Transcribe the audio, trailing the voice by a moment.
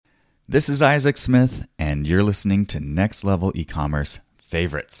This is Isaac Smith, and you're listening to Next Level E-Commerce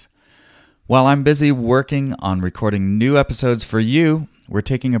Favorites. While I'm busy working on recording new episodes for you, we're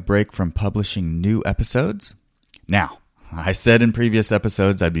taking a break from publishing new episodes. Now, I said in previous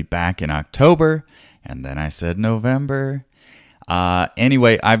episodes I'd be back in October, and then I said November.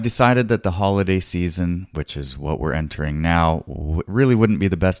 Anyway, I've decided that the holiday season, which is what we're entering now, really wouldn't be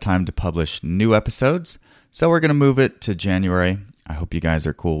the best time to publish new episodes, so we're going to move it to January. I hope you guys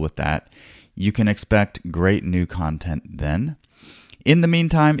are cool with that. You can expect great new content then. In the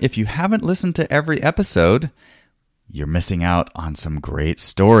meantime, if you haven't listened to every episode, you're missing out on some great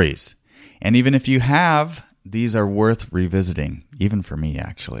stories. And even if you have, these are worth revisiting, even for me,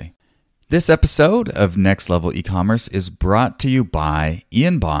 actually. This episode of Next Level E-Commerce is brought to you by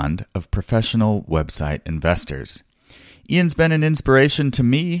Ian Bond of Professional Website Investors. Ian's been an inspiration to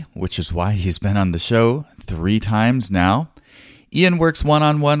me, which is why he's been on the show 3 times now. Ian works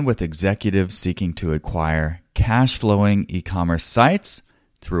one-on-one with executives seeking to acquire cash-flowing e-commerce sites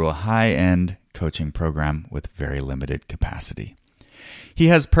through a high-end coaching program with very limited capacity. He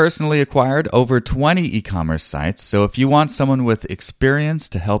has personally acquired over 20 e-commerce sites, so if you want someone with experience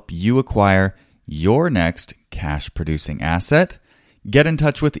to help you acquire your next cash-producing asset, get in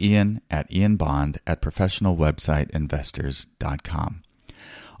touch with Ian at Ian Bond at professionalwebsiteinvestors.com.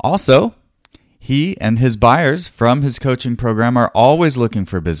 Also, he and his buyers from his coaching program are always looking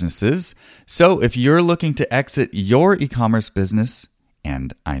for businesses. So if you're looking to exit your e-commerce business,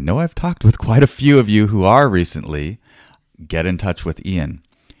 and I know I've talked with quite a few of you who are recently, get in touch with Ian.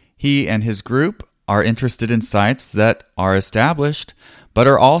 He and his group are interested in sites that are established, but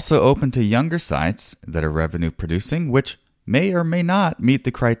are also open to younger sites that are revenue producing, which may or may not meet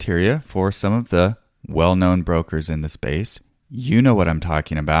the criteria for some of the well-known brokers in the space. You know what I'm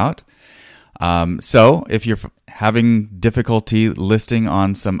talking about. So if you're having difficulty listing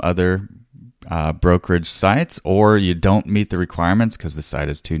on some other brokerage sites, or you don't meet the requirements because the site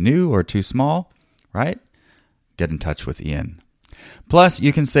is too new or too small, right? Get in touch with Ian. Plus,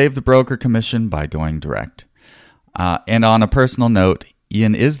 you can save the broker commission by going direct. And on a personal note,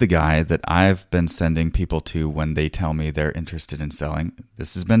 Ian is the guy that I've been sending people to when they tell me they're interested in selling.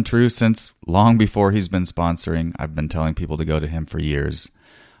 This has been true since long before he's been sponsoring. I've been telling people to go to him for years.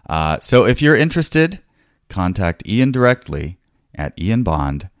 So if you're interested, contact Ian directly at Ian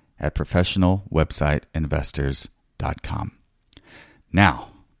Bond at professionalwebsiteinvestors.com. Now,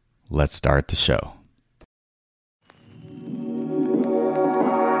 let's start the show.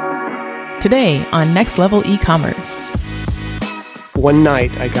 Today on Next Level E-Commerce. One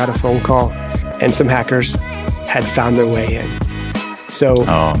night I got a phone call and some hackers had found their way in. So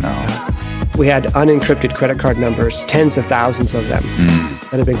we had unencrypted credit card numbers, tens of thousands of them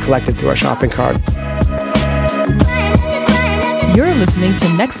that have been collected through our shopping cart. You're listening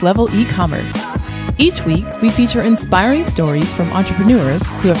to Next Level E-Commerce. Each week, we feature inspiring stories from entrepreneurs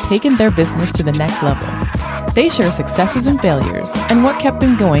who have taken their business to the next level. They share successes and failures and what kept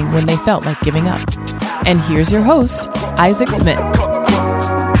them going when they felt like giving up. And here's your host, Isaac Smith.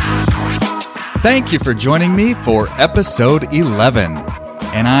 Thank you for joining me for episode 11.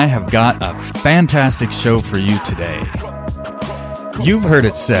 And I have got a fantastic show for you today. You've heard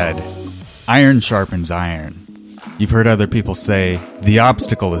it said, iron sharpens iron. You've heard other people say, the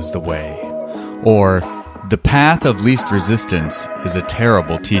obstacle is the way. Or, the path of least resistance is a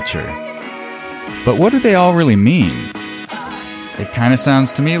terrible teacher. But what do they all really mean? It kind of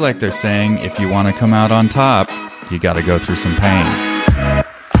sounds to me like they're saying, if you want to come out on top, you got to go through some pain.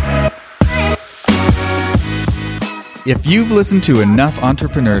 If you've listened to enough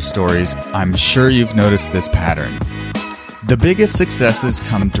entrepreneur stories, I'm sure you've noticed this pattern. The biggest successes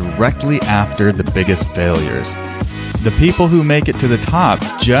come directly after the biggest failures. The people who make it to the top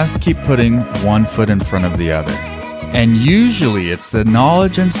just keep putting one foot in front of the other. And usually it's the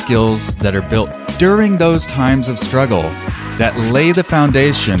knowledge and skills that are built during those times of struggle that lay the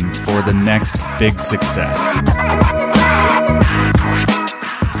foundation for the next big success.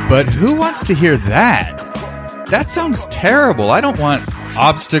 But who wants to hear that? That sounds terrible. I don't want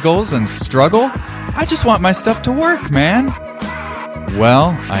obstacles and struggle. I just want my stuff to work, man. Well,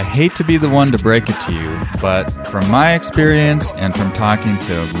 I hate to be the one to break it to you, but from my experience and from talking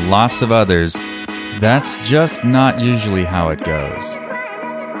to lots of others, that's just not usually how it goes.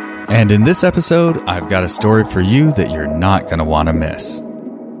 And in this episode, I've got a story for you that you're not going to want to miss.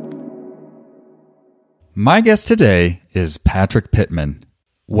 My guest today is Patrick Pittman.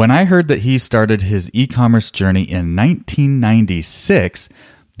 When I heard that he started his e-commerce journey in 1996,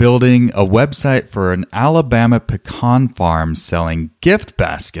 building a website for an Alabama pecan farm selling gift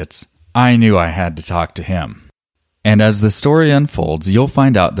baskets, I knew I had to talk to him. And as the story unfolds, you'll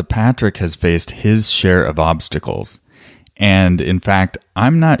find out that Patrick has faced his share of obstacles. And in fact,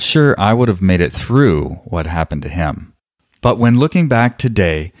 I'm not sure I would have made it through what happened to him. But when looking back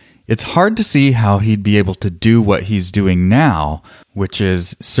today, it's hard to see how he'd be able to do what he's doing now, which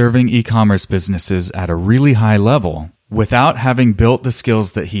is serving e-commerce businesses at a really high level, without having built the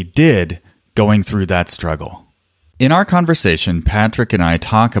skills that he did going through that struggle. In our conversation, Patrick and I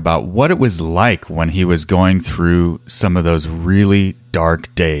talk about what it was like when he was going through some of those really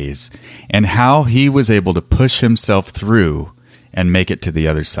dark days and how he was able to push himself through and make it to the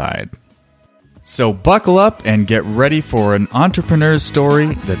other side. So buckle up and get ready for an entrepreneur's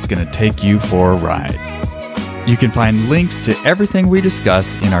story that's going to take you for a ride. You can find links to everything we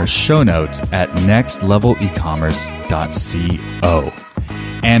discuss in our show notes at nextlevelecommerce.co.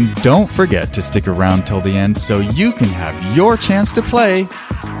 And don't forget to stick around till the end so you can have your chance to play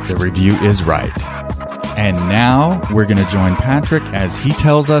The Review is Right. And now we're going to join Patrick as he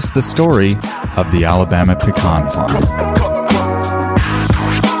tells us the story of the Alabama pecan farm.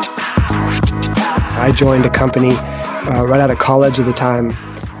 I joined a company right out of college at the time.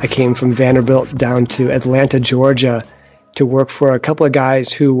 I came from Vanderbilt down to Atlanta, Georgia, to work for a couple of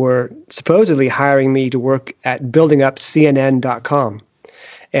guys who were supposedly hiring me to work at buildingupcnn.com.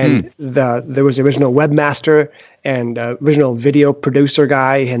 And there was the original webmaster and original video producer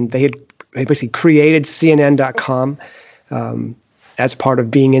guy, and they basically created CNN.com as part of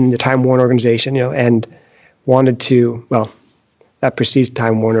being in the Time Warner organization, and wanted to, that precedes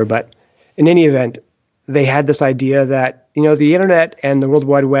Time Warner, but in any event, they had this idea that, the internet and the World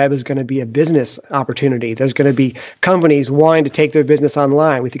Wide Web is going to be a business opportunity. There's going to be companies wanting to take their business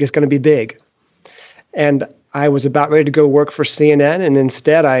online. We think it's going to be big. And I was about ready to go work for CNN, and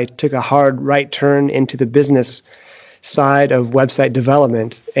instead I took a hard right turn into the business side of website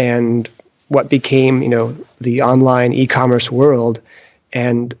development and what became, the online e-commerce world.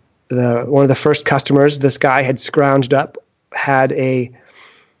 And one of the first customers this guy had scrounged up had a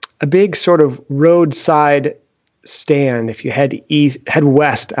big sort of roadside stand. If you head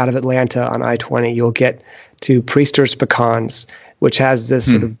west out of Atlanta on I-20, you'll get to Priester's Pecans, which has this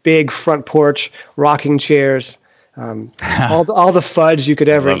sort of big front porch, rocking chairs, all the fudge you could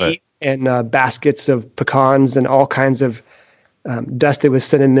ever eat, and baskets of pecans and all kinds of dusted with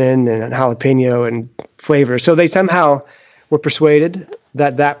cinnamon and jalapeno and flavors. So they somehow were persuaded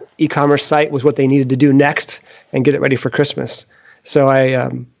that e-commerce site was what they needed to do next and get it ready for Christmas. So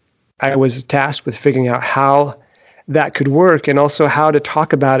I was tasked with figuring out how that could work and also how to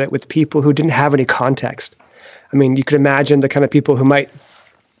talk about it with people who didn't have any context. I mean, you could imagine the kind of people who might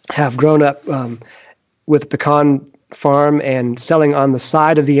have grown up with a pecan farm and selling on the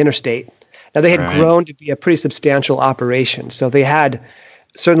side of the interstate. Now, they had grown to be a pretty substantial operation, so they had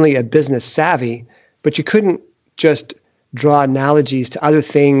certainly a business savvy, but you couldn't just draw analogies to other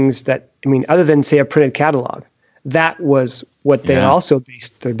things other than, say, a printed catalog. That was what they also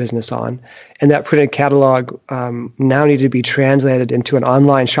based their business on. And that printed catalog now needed to be translated into an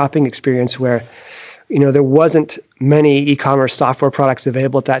online shopping experience where there wasn't many e-commerce software products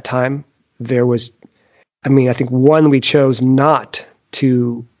available at that time. There was, I think one we chose not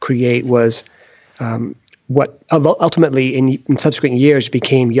to create was what ultimately in subsequent years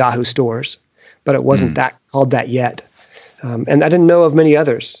became Yahoo Stores, but it wasn't called that yet. And I didn't know of many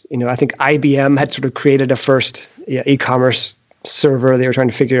others. I think IBM had sort of created a first e-commerce server they were trying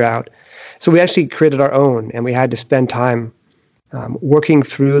to figure out. So we actually created our own, and we had to spend time working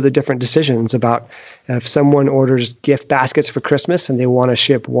through the different decisions about if someone orders gift baskets for Christmas and they want to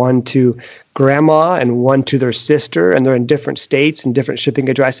ship one to grandma and one to their sister, and they're in different states and different shipping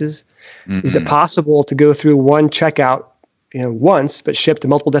addresses. Is it possible to go through one checkout, once, but ship to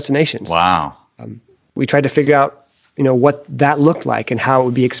multiple destinations? Wow. We tried to figure out, what that looked like and how it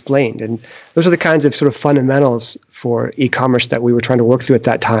would be explained. And those are the kinds of sort of fundamentals for e-commerce that we were trying to work through at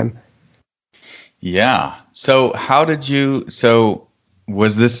that time. Yeah. So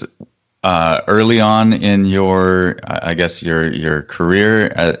was this early on in your, your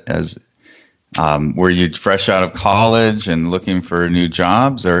career as were you fresh out of college and looking for new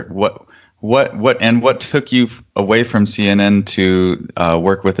jobs, or what took you away from CNN to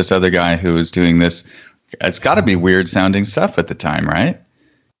work with this other guy who was doing this? It's got to be weird sounding stuff at the time, right?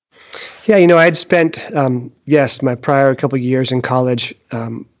 Yeah, I'd spent, my prior couple of years in college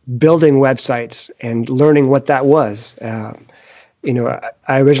building websites and learning what that was. I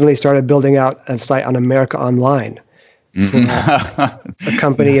originally started building out a site on America Online for a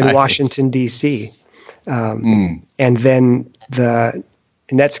company in Washington, D.C. And then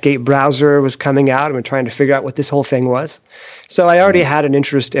Netscape browser was coming out, and we're trying to figure out what this whole thing was. So I already had an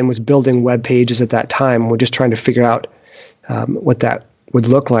interest and was building web pages at that time. We're just trying to figure out what that would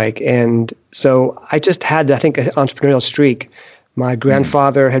look like. And so I just had, I think, an entrepreneurial streak. My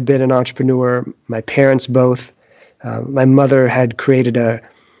grandfather had been an entrepreneur, my parents both. My mother had created a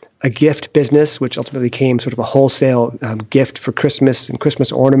gift business, which ultimately became sort of a wholesale gift for Christmas and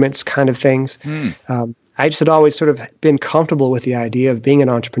Christmas ornaments kind of things. I just had always sort of been comfortable with the idea of being an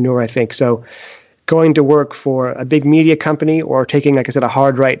entrepreneur, I think. So going to work for a big media company or taking, like I said, a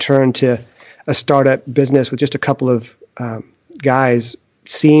hard right turn to a startup business with just a couple of guys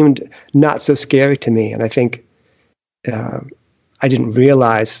seemed not so scary to me. And I think I didn't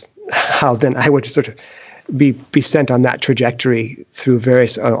realize how then I would sort of be sent on that trajectory through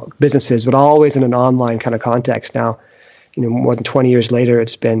various businesses, but always in an online kind of context. Now, more than 20 years later,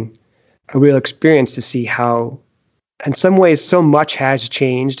 it's been a real experience to see how, in some ways, so much has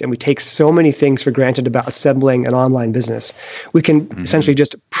changed, and we take so many things for granted about assembling an online business. We can essentially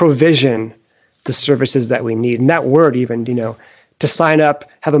just provision the services that we need. And that word even, to sign up,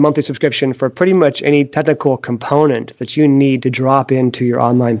 have a monthly subscription for pretty much any technical component that you need to drop into your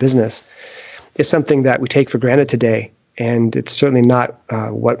online business is something that we take for granted today. And it's certainly not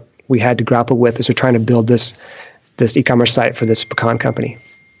what we had to grapple with as we're trying to build this e-commerce site for this pecan company.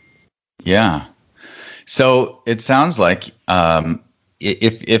 Yeah. So it sounds like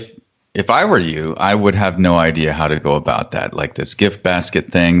if I were you, I would have no idea how to go about that, like this gift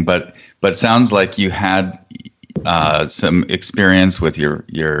basket thing. But it sounds like you had some experience with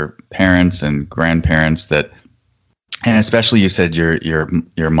your parents and grandparents and especially you said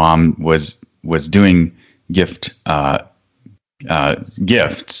your mom was doing gifts.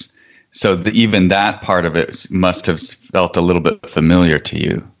 So even that part of it must have felt a little bit familiar to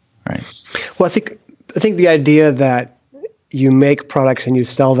you, right? Well, I think the idea that you make products and you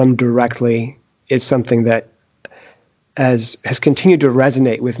sell them directly is something that has continued to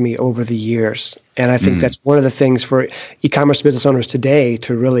resonate with me over the years. And I think that's one of the things for e-commerce business owners today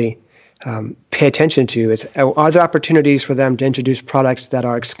to really pay attention to is, are there opportunities for them to introduce products that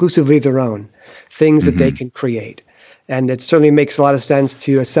are exclusively their own, things that they can create? And it certainly makes a lot of sense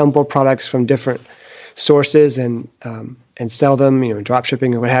to assemble products from different sources and sell them, drop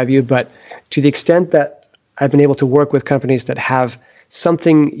shipping or what have you. But to the extent that I've been able to work with companies that have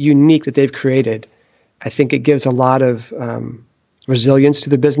something unique that they've created, I think it gives a lot of resilience to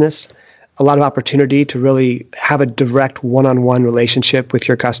the business, a lot of opportunity to really have a direct one-on-one relationship with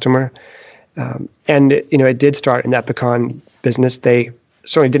your customer. And it did start in that pecan business. They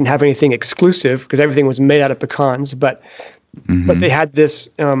certainly didn't have anything exclusive because everything was made out of pecans, but they had this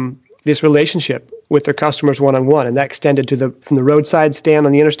relationship with their customers one-on-one, and that extended from the roadside stand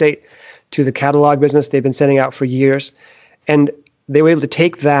on the interstate to the catalog business they've been sending out for years. And they were able to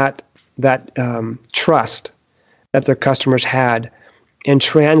take that trust that their customers had and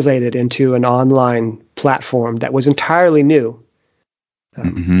translate it into an online platform that was entirely new.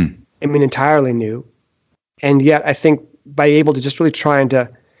 Entirely new. And yet I think by able to just really trying to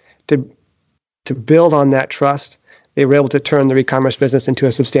build on that trust, they were able to turn their e-commerce business into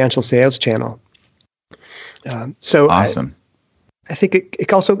a substantial sales channel. So awesome. I think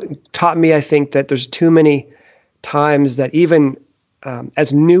it also taught me, I think, that there's too many times that even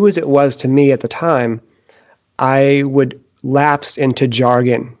as new as it was to me at the time, I would lapse into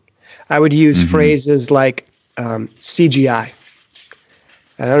jargon. I would use phrases like CGI.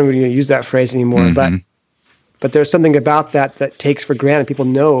 I don't even use that phrase anymore, but there's something about that takes for granted. People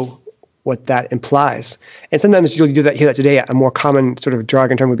know what that implies. And sometimes you'll hear that today. A more common sort of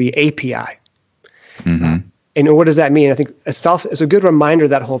jargon term would be API. And what does that mean? I think it's a good reminder,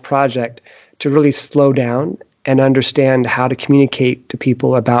 that whole project, to really slow down and understand how to communicate to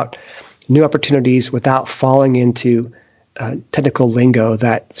people about new opportunities without falling into technical lingo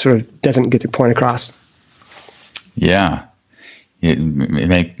that sort of doesn't get the point across. Yeah. It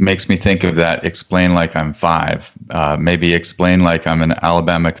makes me think of that, explain like I'm 5. Maybe explain like I'm an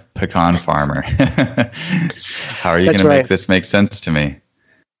Alabama pecan farmer. How are you going to make this make sense to me?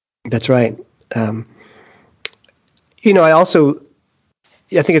 That's right. I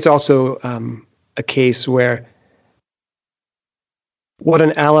think it's also a case where what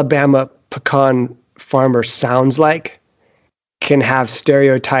an Alabama pecan farmer sounds like can have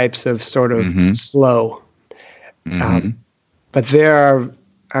stereotypes of sort of slow. But there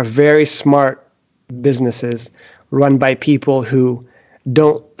are very smart businesses run by people who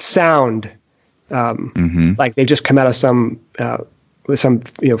don't sound like they've just come out of with some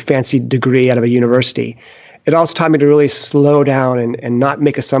fancy degree out of a university. It also taught me to really slow down and not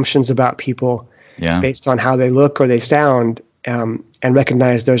make assumptions about people based on how they look or they sound, and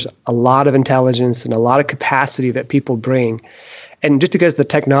recognize there's a lot of intelligence and a lot of capacity that people bring. And just because the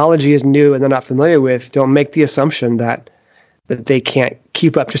technology is new and they're not familiar with, don't make the assumption that they can't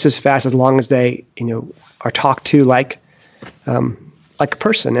keep up just as fast as long as they, are talked to like a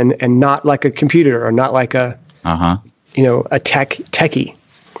person and not like a computer or not like a techie.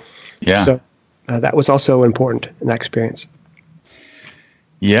 Yeah. So that was also important in that experience.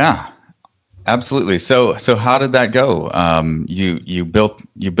 Yeah, absolutely. So how did that go? You built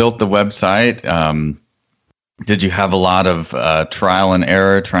the website. Did you have a lot of trial and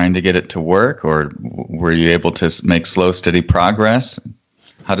error trying to get it to work, or were you able to make slow, steady progress?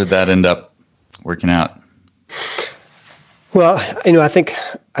 How did that end up working out? Well, I think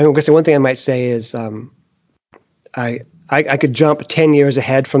one thing I might say is I could jump 10 years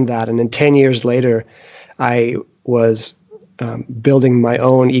ahead from that, and then 10 years later, I was building my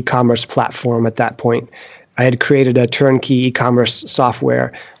own e-commerce platform at that point. I had created a turnkey e-commerce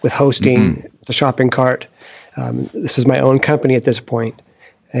software with hosting, the shopping cart. This was my own company at this point,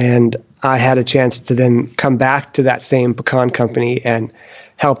 and I had a chance to then come back to that same pecan company and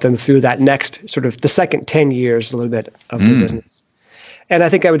help them through that next sort of the second 10 years, a little bit of the business. And I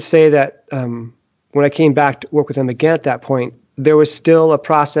think I would say that when I came back to work with them again at that point, there was still a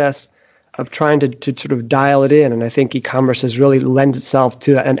process of trying to sort of dial it in. And I think e-commerce has really lends itself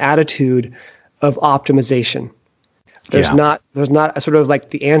to an attitude of optimization. There's not a sort of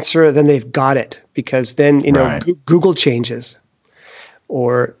like the answer, then they've got it, because then, Google changes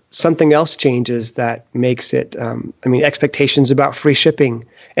or something else changes that makes it, expectations about free shipping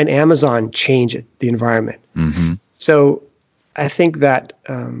and Amazon change the environment. Mm-hmm. So I think that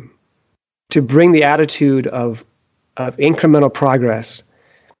to bring the attitude of incremental progress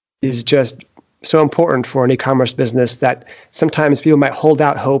is just so important for an e-commerce business that sometimes people might hold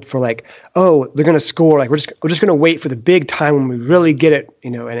out hope for like, oh, they're going to score. Like we're just going to wait for the big time when we really get it,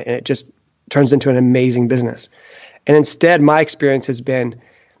 and it just turns into an amazing business. And instead, my experience has been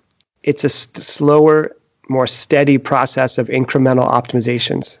it's a slower, more steady process of incremental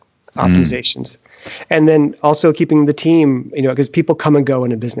optimizations. And then also keeping the team, because people come and go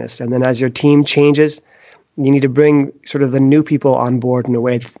in a business. And then as your team changes, you need to bring sort of the new people on board in a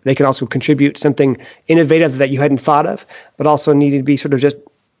way that they can also contribute something innovative that you hadn't thought of, but also need to be sort of just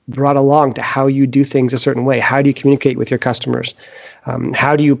brought along to how you do things a certain way. How do you communicate with your customers?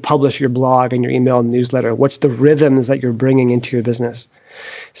 How do you publish your blog and your email newsletter? What's the rhythms that you're bringing into your business?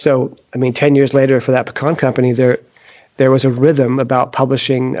 So, 10 years later for that pecan company, there was a rhythm about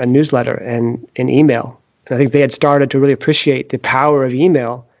publishing a newsletter and an email. And I think they had started to really appreciate the power of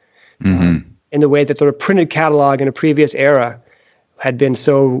email in the way that the printed catalog in a previous era had been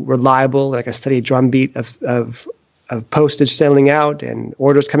so reliable, like a steady drumbeat of postage sailing out and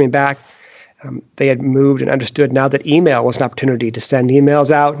orders coming back. They had moved and understood now that email was an opportunity to send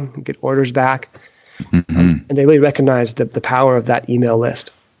emails out and get orders back. And they really recognized the power of that email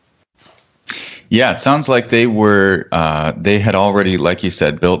list. Yeah, it sounds like they had already, like you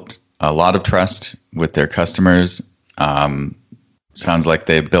said, built a lot of trust with their customers. Sounds like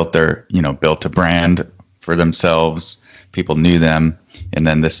they built a brand for themselves. People knew them. And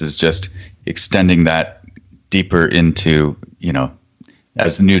then this is just extending that deeper into,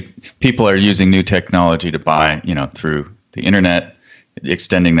 as new people are using new technology to buy, through the internet,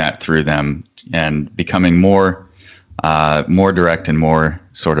 extending that through them and becoming more direct and more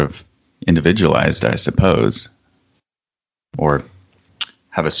sort of individualized, I suppose, or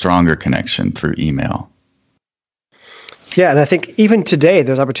have a stronger connection through email. Yeah, and I think even today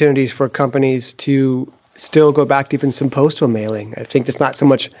there's opportunities for companies to still go back to even some postal mailing. I think it's not so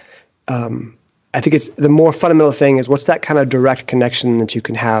much. I think it's the more fundamental thing is what's that kind of direct connection that you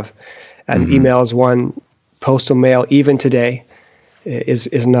can have, and email is one, postal mail even today is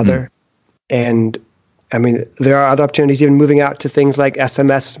another, and there are other opportunities even moving out to things like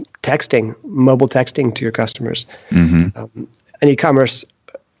SMS texting, mobile texting to your customers. An e-commerce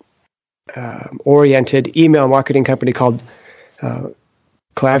oriented email marketing company called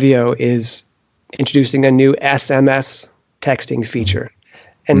Klaviyo is introducing a new SMS texting feature,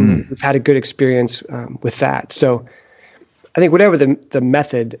 and we've had a good experience with that. So I think whatever the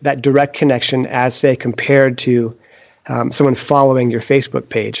method, that direct connection as, say, compared to someone following your Facebook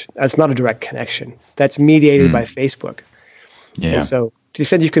page, that's not a direct connection. That's mediated by Facebook. Yeah. And so to the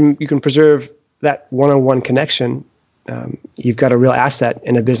extent you can preserve that one-on-one connection, you've got a real asset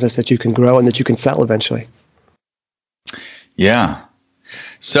in a business that you can grow and that you can sell eventually. Yeah.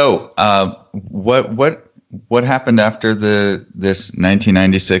 So what happened after this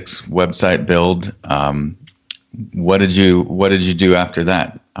 1996 website build? What did you do after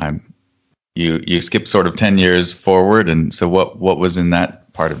that? you skipped sort of 10 years forward, and so what was in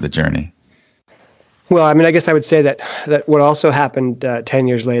that part of the journey? Well, I mean, I guess I would say that what also happened 10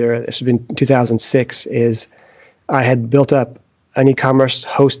 years later, this has been 2006, is I had built up an e-commerce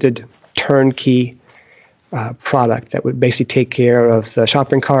hosted turnkey product that would basically take care of the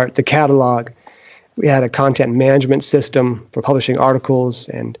shopping cart, the catalog. We had a content management system for publishing articles,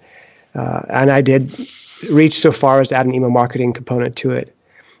 and I did reach so far as to add an email marketing component to it.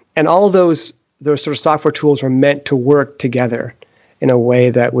 And all of those sort of software tools were meant to work together in a way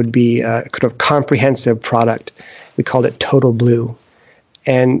that would be a kind of comprehensive product. We called it Total Blue.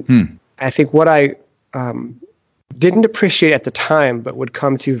 And I think what I didn't appreciate at the time, but would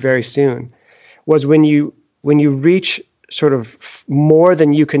come to very soon, was when you reach sort of more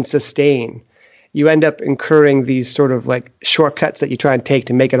than you can sustain, you end up incurring these sort of like shortcuts that you try and take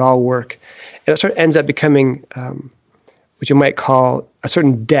to make it all work. And it sort of ends up becoming what you might call a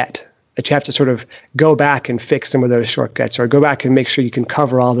certain debt that you have to sort of go back and fix some of those shortcuts, or go back and make sure you can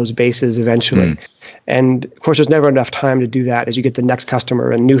cover all those bases eventually. And of course, there's never enough time to do that as you get the next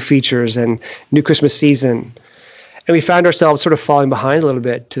customer and new features and new Christmas season. And we found ourselves sort of falling behind a little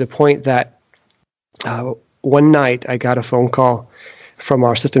bit, to the point that one night I got a phone call from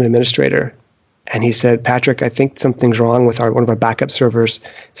our system administrator, and he said, "Patrick, I think something's wrong with one of our backup servers.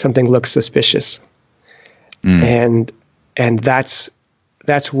 Something looks suspicious." And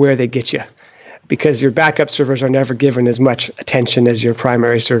that's where they get you, because your backup servers are never given as much attention as your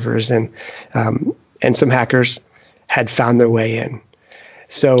primary servers, and some hackers had found their way in.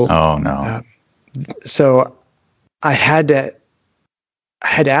 So, so I had to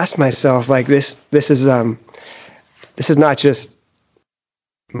ask myself, like, this is not just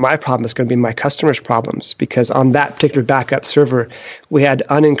my problem, it's going to be my customers' problems, because on that particular backup server, we had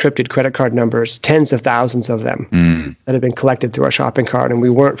unencrypted credit card numbers, tens of thousands of them, that had been collected through our shopping cart, and we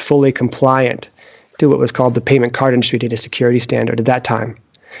weren't fully compliant to what was called the Payment Card Industry Data Security Standard at that time.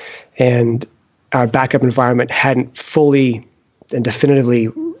 And our backup environment hadn't fully and definitively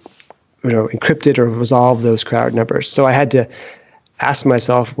encrypted or resolved those card numbers. So I had to ask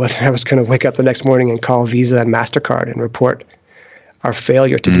myself whether I was going to wake up the next morning and call Visa and MasterCard and report our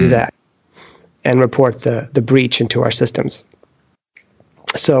failure to do that, and report the breach into our systems.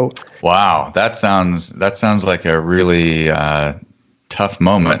 So, wow, that sounds like a really tough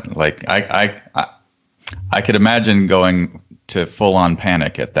moment. Like I could imagine going to full on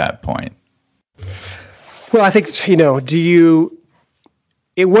panic at that point. Well, I think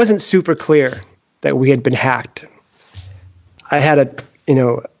it wasn't super clear that we had been hacked. I had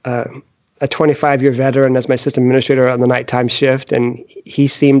a 25-year veteran as my system administrator on the nighttime shift, and he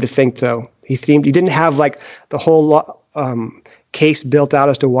seemed to think so. He didn't have like the whole case built out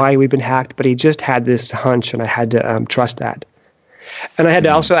as to why we've been hacked, but he just had this hunch, and I had to trust that. And I had to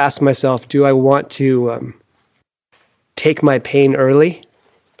also ask myself, do I want to take my pain early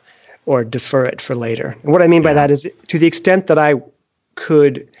or defer it for later? And what I mean by that is, to the extent that I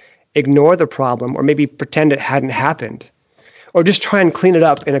could ignore the problem, or maybe pretend it hadn't happened, or just try and clean it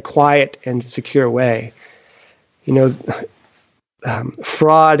up in a quiet and secure way.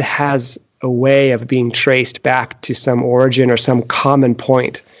 Fraud has a way of being traced back to some origin or some common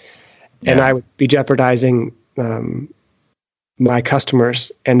point, and I would be jeopardizing my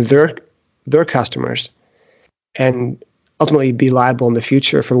customers and their customers, and ultimately be liable in the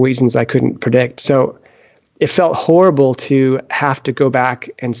future for reasons I couldn't predict. So it felt horrible to have to go back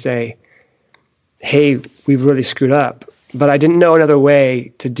and say, "Hey, we've really screwed up." But I didn't know another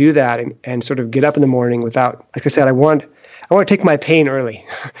way to do that, and sort of get up in the morning without, like I said, I want to take my pain early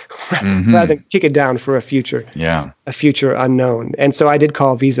rather than kick it down for a future unknown. And so I did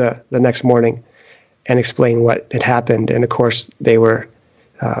call Visa the next morning and explain what had happened. And of course, they were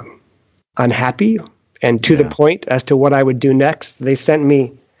unhappy and to the point as to what I would do next. They sent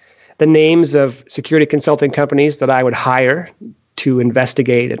me the names of security consulting companies that I would hire to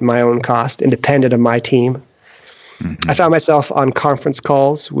investigate at my own cost, independent of my team. I found myself on conference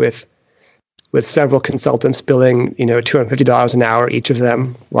calls with several consultants billing, $250 an hour each of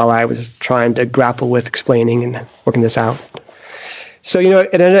them, while I was trying to grapple with explaining and working this out. So,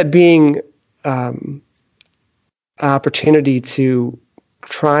 it ended up being an opportunity to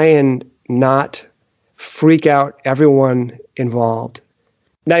try and not freak out everyone involved.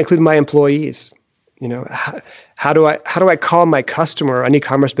 That included my employees. How do I call my customer, an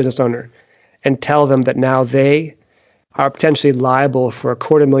e-commerce business owner, and tell them that now they are potentially liable for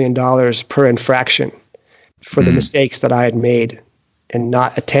 $250,000 per infraction for the mistakes that I had made and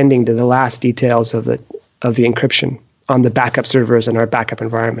not attending to the last details of the encryption on the backup servers in our backup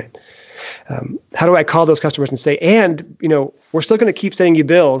environment? How do I call those customers and say, we're still going to keep sending you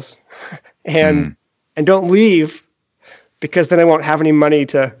bills, and don't leave, because then I won't have any money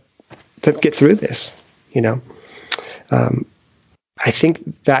to get through this. I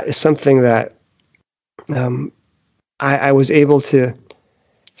think that is something that I was able to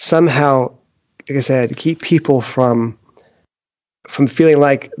somehow, like I said, keep people from feeling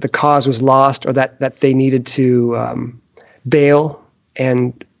like the cause was lost, or that they needed to bail,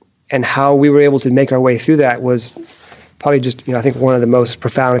 and how we were able to make our way through that was probably just, I think, one of the most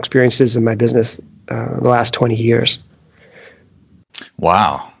profound experiences in my business the last 20 years.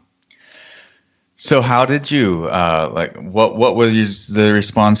 Wow. So how did you, what was the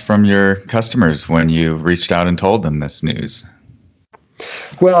response from your customers when you reached out and told them this news?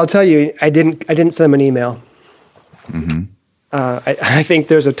 Well, I'll tell you, I didn't send them an email. Mm-hmm. I think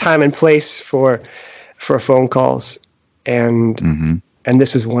there's a time and place for phone calls, and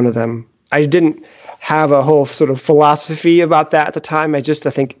this is one of them. I didn't have a whole sort of philosophy about that at the time. I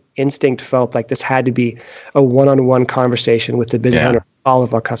think instinct felt like this had to be a one-on-one conversation with the business owner, all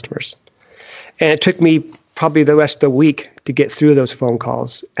of our customers. And it took me probably the rest of the week to get through those phone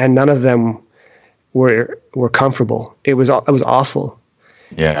calls, and none of them were comfortable. It was awful.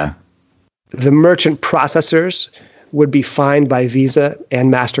 Yeah. The merchant processors would be fined by Visa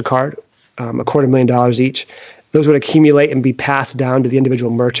and MasterCard, $250,000 each. Those would accumulate and be passed down to the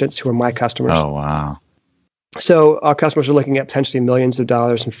individual merchants who are my customers. Oh, wow. So our customers are looking at potentially millions of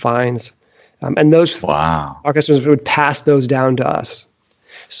dollars in fines. And those, wow, our customers would pass those down to us.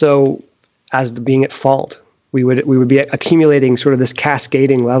 So as being at fault, we would be accumulating sort of this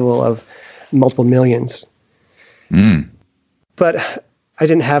cascading level of multiple millions. But I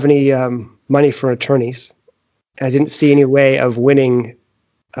didn't have any money for attorneys. I didn't see any way of winning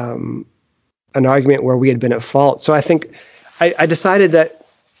an argument where we had been at fault. So I think I decided that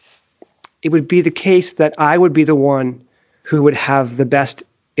it would be the case that I would be the one who would have the best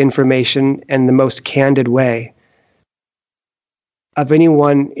information and the most candid way of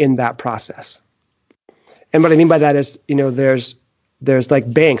anyone in that process. And what I mean by that is, there's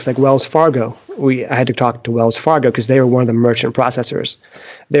like banks like Wells Fargo. I had to talk to Wells Fargo because they were one of the merchant processors.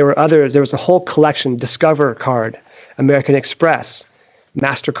 There were others. There was a whole collection: Discover Card, American Express,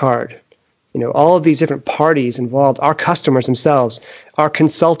 MasterCard. All of these different parties involved. Our customers themselves, our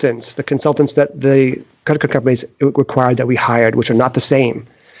consultants, the consultants that the credit card companies required that we hired, which are not the same.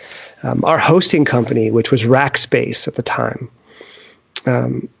 Our hosting company, which was Rackspace at the time.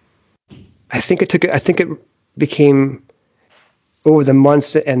 I think it became, over the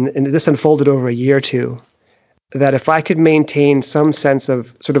months, and this unfolded over a year or two, that if I could maintain some sense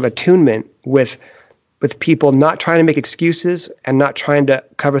of sort of attunement with people, not trying to make excuses and not trying to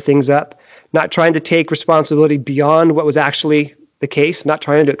cover things up, not trying to take responsibility beyond what was actually the case, not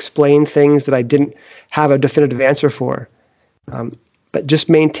trying to explain things that I didn't have a definitive answer for, but just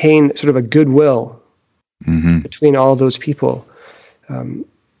maintain sort of a goodwill between all those people.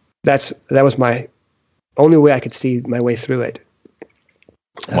 That was my only way I could see my way through it.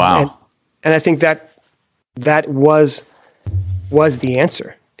 Wow. And I think that was the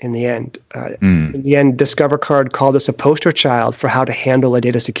answer in the end. In the end, Discover Card called us a poster child for how to handle a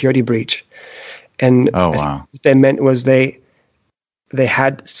data security breach. And what they meant was they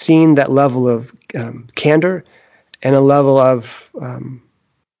had seen that level of candor and a level of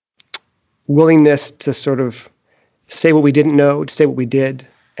willingness to sort of say what we didn't know, to say what we did,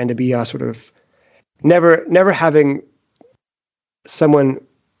 and to be sort of never having someone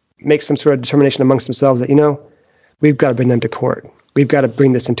make some sort of determination amongst themselves that, we've got to bring them to court. We've got to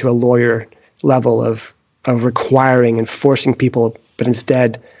bring this into a lawyer level of requiring and forcing people, but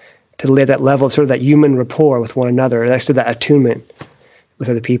instead to lay that level of sort of that human rapport with one another, like I said, that attunement with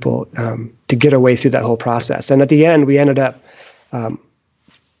other people, to get our way through that whole process. And at the end, we ended up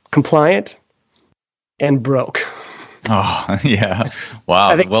compliant and broke. Oh, yeah.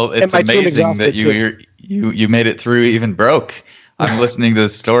 Wow. Well, it's amazing that you made it through even broke. I'm listening to the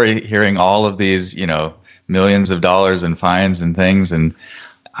story, hearing all of these, millions of dollars in fines and things, and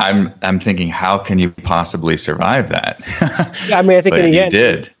I'm thinking, how can you possibly survive that? Yeah, I think in the end,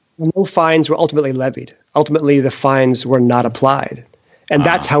 did. No fines were ultimately levied. Ultimately, the fines were not applied, and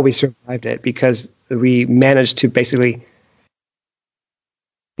that's how we survived it, because we managed to basically,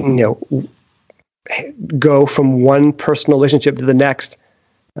 go from one personal relationship to the next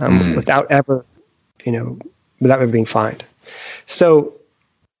without ever being fined. So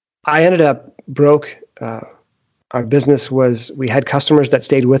I ended up broke. Our business we had customers that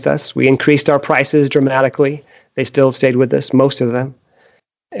stayed with us. We increased our prices dramatically. They still stayed with us, most of them.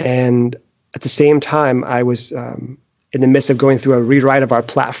 And at the same time, I was in the midst of going through a rewrite of our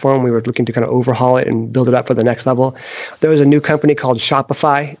platform. We were looking to kind of overhaul it and build it up for the next level. There was a new company called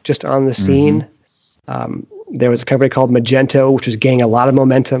Shopify just on the scene. There was a company called Magento, which was gaining a lot of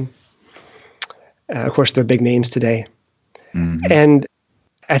momentum. Of course, they're big names today. And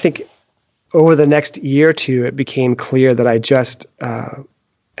I think over the next year or two, it became clear that I just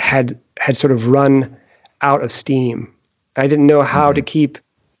had sort of run out of steam. I didn't know how to keep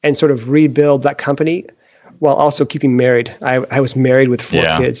and sort of rebuild that company while also keeping married. I was married with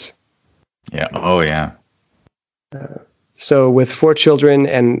 4 kids. Yeah. Oh, yeah. So with 4 children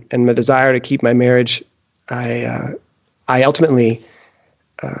and my desire to keep my marriage, I ultimately,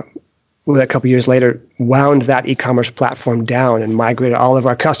 a couple years later, wound that e-commerce platform down and migrated all of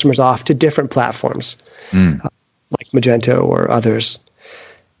our customers off to different platforms, like Magento or others.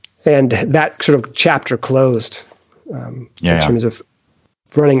 And that sort of chapter closed in terms of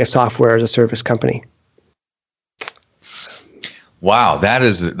running a software as a service company. Wow, that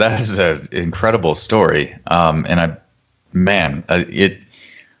is an incredible story. I'm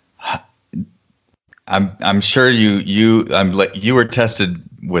sure you were tested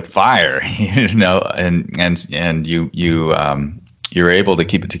with fire, and you're able to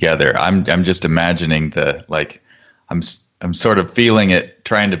keep it together. I'm just imagining I'm sort of feeling it,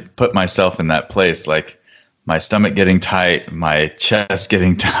 trying to put myself in that place, like my stomach getting tight, my chest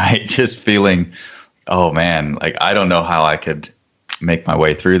getting tight, just feeling, oh man, like I don't know how I could make my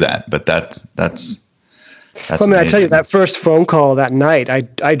way through that, but that's well, I mean, I tell you, that first phone call that night,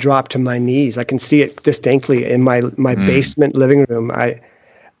 I dropped to my knees. I can see it distinctly in my basement living room. I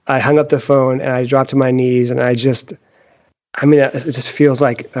hung up the phone and I dropped to my knees, and it just feels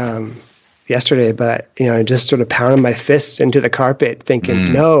like yesterday, but I just sort of pounded my fists into the carpet,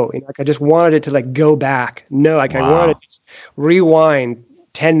 thinking, no, I just wanted it to go back. No, I wanted to rewind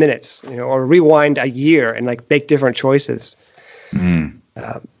 10 minutes, or rewind a year and make different choices.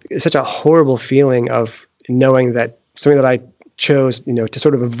 It's such a horrible feeling of knowing that something that I chose, to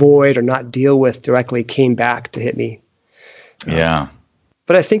sort of avoid or not deal with directly came back to hit me. Yeah.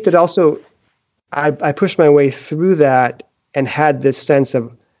 But I think that also I pushed my way through that and had this sense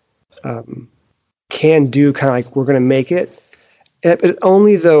of can do, kind of like we're going to make it. But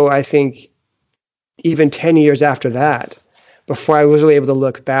only though, I think, even 10 years after that, before I was really able to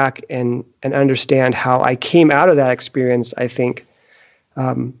look back and understand how I came out of that experience, I think,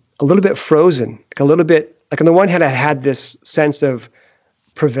 a little bit frozen, a little bit, on the one hand, I had this sense of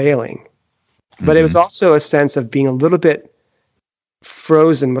prevailing, but it was also a sense of being a little bit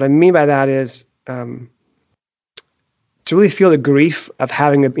frozen. What I mean by that is to really feel the grief of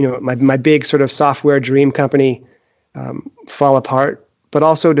having my big sort of software dream company fall apart, but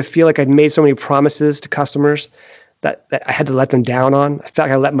also to feel like I'd made so many promises to customers that I had to let them down on. I felt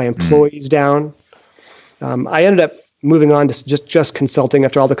like I let my employees down. I ended up moving on to just consulting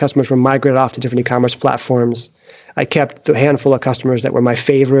after all the customers were migrated off to different e-commerce platforms. I kept the handful of customers that were my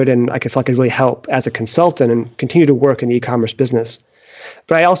favorite, and I could feel like I could really help as a consultant and continue to work in the e-commerce business.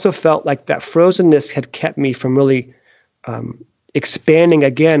 But I also felt like that frozenness had kept me from really expanding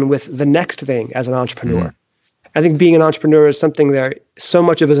again with the next thing as an entrepreneur. I think being an entrepreneur is something that so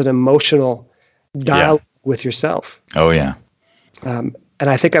much of it is an emotional dialogue with yourself. Oh, yeah. And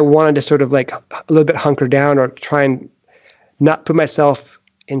I think I wanted to sort of a little bit hunker down or try and not put myself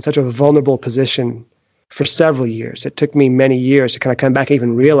in such a vulnerable position for several years. It took me many years to kind of come back and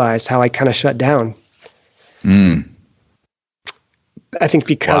even realize how I kind of shut down. I think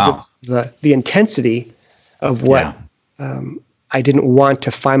because of the intensity of what I didn't want to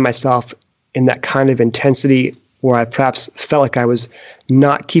find myself in that kind of intensity where I perhaps felt like I was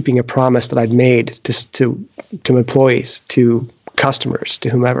not keeping a promise that I'd made to employees, to customers, to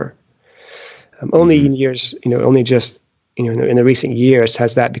whomever. Only in years, in the recent years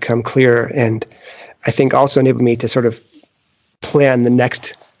has that become clearer, and I think also enabled me to sort of plan the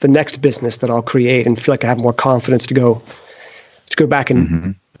next business that I'll create and feel like I have more confidence to go back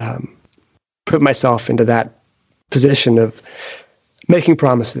and put myself into that position of making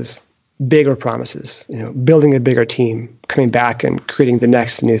promises, bigger promises, building a bigger team, coming back and creating the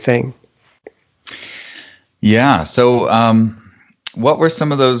next new thing. Yeah. So, what were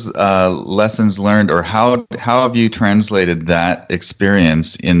some of those lessons learned, or how have you translated that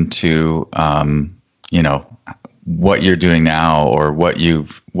experience into, what you're doing now, or what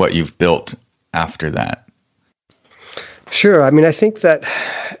you've built after that? Sure. I mean, I think that,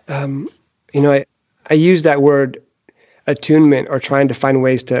 I use that word attunement, or trying to find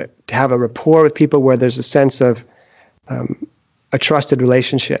ways to have a rapport with people where there's a sense of a trusted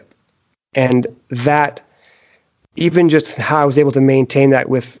relationship. And that, even just how I was able to maintain that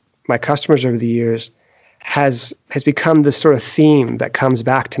with my customers over the years, has become this sort of theme that comes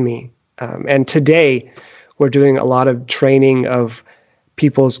back to me. And today, we're doing a lot of training of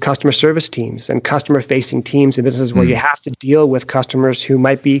people's customer service teams and customer-facing teams in businesses where you have to deal with customers who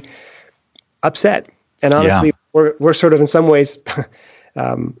might be upset. And honestly, we're sort of in some ways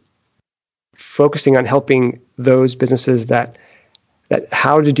focusing on helping those businesses that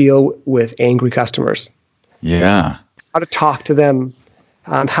how to deal with angry customers. Yeah. How to talk to them,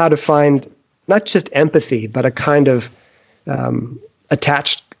 how to find not just empathy, but a kind of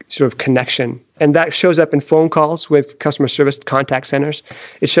attached sort of connection. And that shows up in phone calls with customer service contact centers.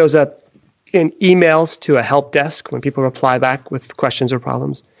 It shows up in emails to a help desk when people reply back with questions or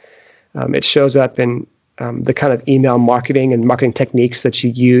problems. It shows up in the kind of email marketing and marketing techniques that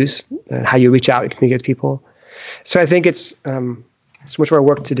you use, and how you reach out and communicate with people. So I think it's so much of our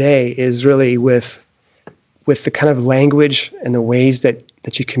work today is really with the kind of language and the ways that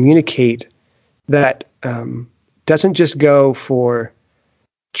you communicate that doesn't just go for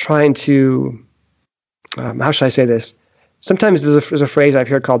trying to, how should I say this? Sometimes there's a phrase I've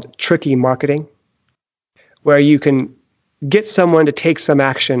heard called tricky marketing, where you can get someone to take some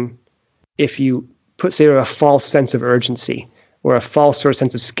action if you put, say, a false sense of urgency or a false sort of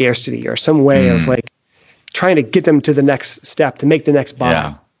sense of scarcity or some way of like trying to get them to the next step, to make the next buy.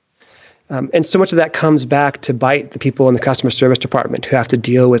 Yeah. And so much of that comes back to bite the people in the customer service department who have to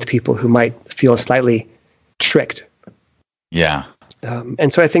deal with people who might feel slightly tricked. Yeah.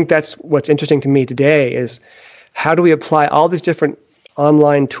 And so I think that's what's interesting to me today is how do we apply all these different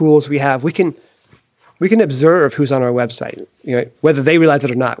online tools we have? We can observe who's on our website, whether they realize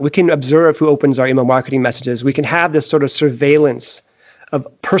it or not. We can observe who opens our email marketing messages. We can have this sort of surveillance of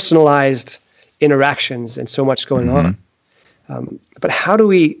personalized interactions and so much going on. But how do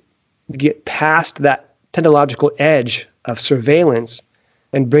we get past that technological edge of surveillance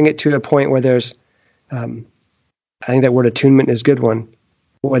and bring it to a point where there's, I think that word attunement is a good one,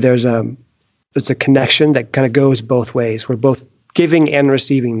 where there's a connection that kind of goes both ways. We're both giving and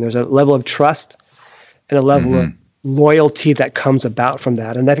receiving. There's a level of trust and a level of loyalty that comes about from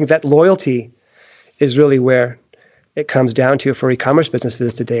that. And I think that loyalty is really where it comes down to for e-commerce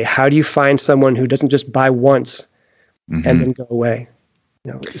businesses today. How do you find someone who doesn't just buy once and then go away?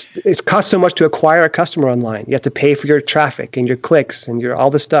 It's cost so much to acquire a customer online. You have to pay for your traffic and your clicks and all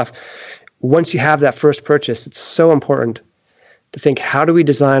this stuff. Once you have that first purchase, it's so important to think, how do we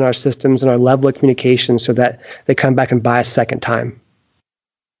design our systems and our level of communication so that they come back and buy a second time?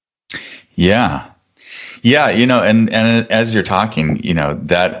 Yeah. Yeah. And as you're talking,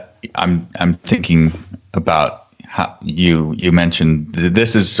 that I'm thinking about how you mentioned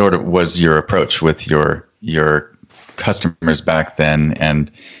this is sort of was your approach with your customers back then.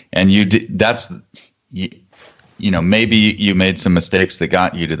 And you did, that's, maybe you made some mistakes that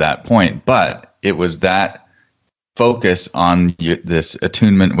got you to that point, but it was that focus on this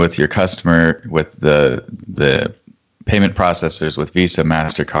attunement with your customer, with the payment processors, with Visa,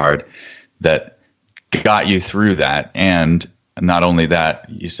 MasterCard, that got you through that. And not only that,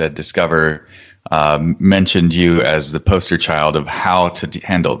 you said Discover mentioned you as the poster child of how to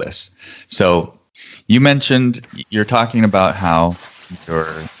handle this. So you're talking about how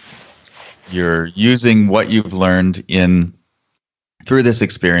you're using what you've learned through this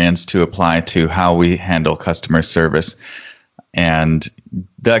experience to apply to how we handle customer service and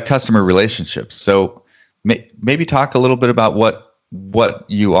that customer relationship. So maybe talk a little bit about what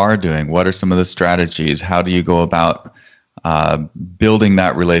you are doing. What are some of the strategies? How do you go about building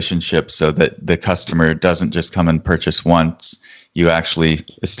that relationship so that the customer doesn't just come and purchase once? You actually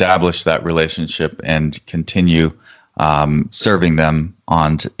establish that relationship and continue serving them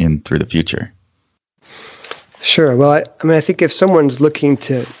through the future. Sure. Well, I think if someone's looking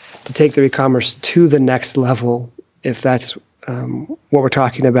to take their e-commerce to the next level, if that's what we're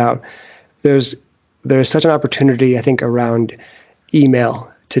talking about, there's such an opportunity, I think, around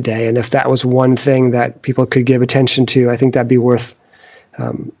email today. And if that was one thing that people could give attention to, I think that'd be worth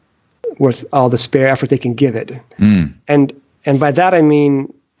all the spare effort they can give it. And by that, I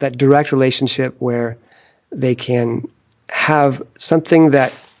mean that direct relationship where they can have something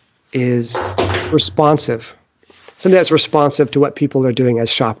that is responsive, something that's responsive to what people are doing as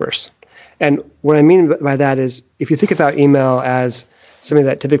shoppers. And what I mean by that is, if you think about email as something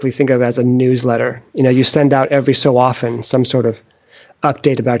that typically think of as a newsletter, you send out every so often some sort of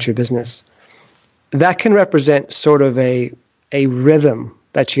update about your business. That can represent sort of a rhythm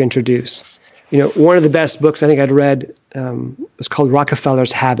that you introduce. One of the best books I think I'd read was called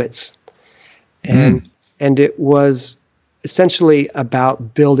Rockefeller's Habits. And it was essentially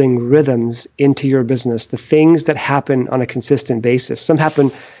about building rhythms into your business, the things that happen on a consistent basis. Some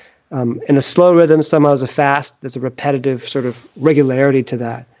happen And a slow rhythm somehow is a fast. There's a repetitive sort of regularity to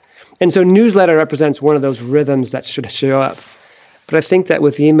that. And so newsletter represents one of those rhythms that should show up. But I think that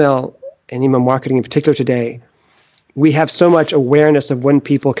with email and email marketing in particular today, we have so much awareness of when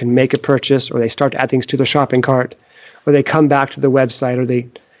people can make a purchase, or they start to add things to their shopping cart, or they come back to the website,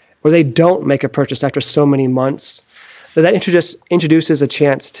 or they don't make a purchase after so many months. That introduces a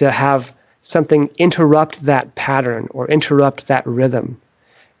chance to have something interrupt that pattern or interrupt that rhythm.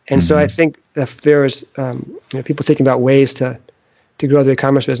 And so I think if there's people thinking about ways to grow their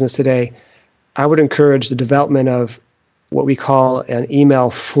e-commerce business today, I would encourage the development of what we call an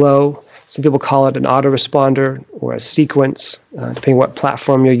email flow. Some people call it an autoresponder or a sequence, depending on what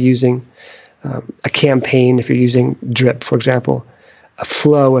platform you're using. A campaign if you're using Drip, for example. A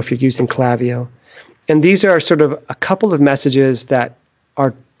flow if you're using Klaviyo. And these are sort of a couple of messages that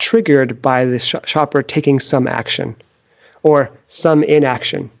are triggered by the shopper taking some action or some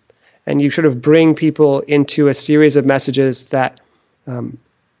inaction. And you sort of bring people into a series of messages that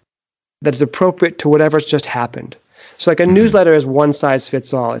is appropriate to whatever's just happened. So like a newsletter is one size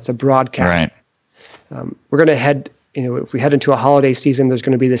fits all. It's a broadcast. Right. We're going to head, if we head into a holiday season, there's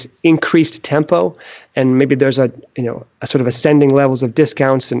going to be this increased tempo, and maybe there's a sort of ascending levels of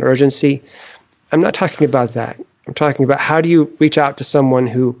discounts and urgency. I'm not talking about that. I'm talking about how do you reach out to someone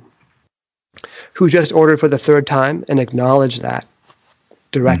who just ordered for the third time and acknowledge that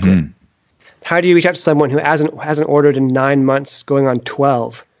directly. Mm-hmm. How do you reach out to someone who hasn't ordered in 9 months, going on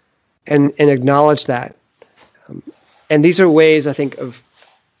 12, and acknowledge that? And these are ways, I think, of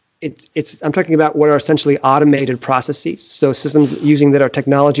I'm talking about what are essentially automated processes, so systems using that are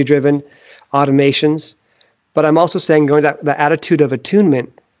technology-driven automations. But I'm also saying, going to the attitude of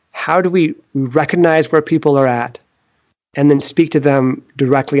attunement, how do we recognize where people are at and then speak to them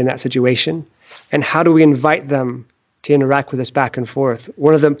directly in that situation? And how do we invite them to interact with us back and forth?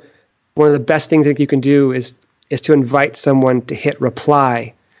 One of the best things that you can do is to invite someone to hit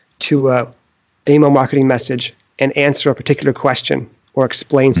reply to an email marketing message and answer a particular question or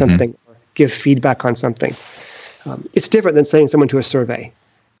explain something or give feedback on something. It's different than sending someone to a survey.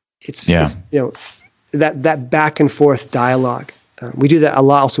 It's that back and forth dialogue. We do that a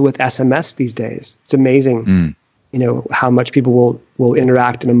lot also with SMS these days. It's amazing, how much people will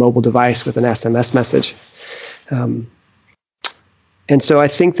interact in a mobile device with an SMS message. And so I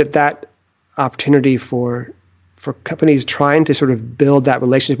think that opportunity for companies trying to sort of build that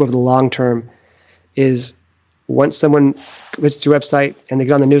relationship over the long term is, once someone visits your website and they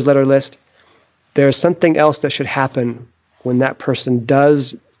get on the newsletter list, there's something else that should happen when that person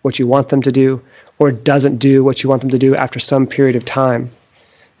does what you want them to do or doesn't do what you want them to do after some period of time.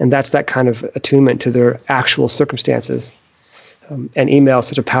 And that's that kind of attunement to their actual circumstances. And email is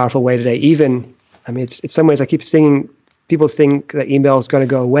such a powerful way today. It's in some ways, I keep seeing people think that email is going to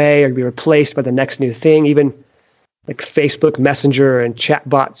go away or be replaced by the next new thing. Even like Facebook Messenger and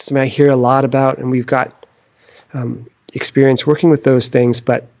chatbots, I hear a lot about, and we've got experience working with those things.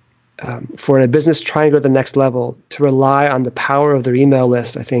 But for a business trying to go to the next level, to rely on the power of their email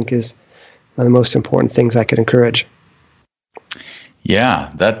list, I think is one of the most important things I could encourage. Yeah,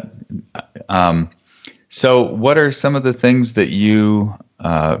 so what are some of the things that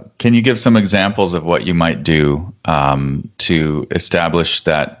can you give some examples of what you might do to establish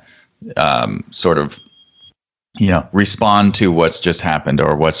that sort of, respond to what's just happened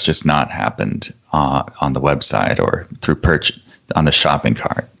or what's just not happened on the website or through purchase on the shopping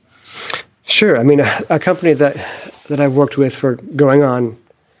cart? Sure. A company that I've worked with for going on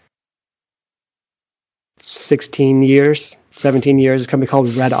 17 years, is a company called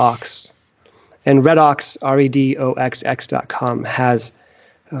RedOx. And RedOx, REDOXX.com, has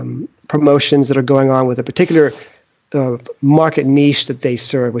promotions that are going on with a particular market niche that they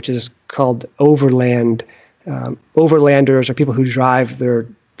serve, which is called overland. Overlanders are people who drive their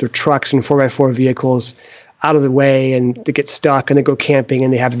trucks and 4x4 vehicles out of the way, and they get stuck and they go camping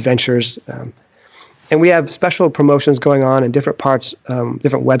and they have adventures. And we have special promotions going on in different parts,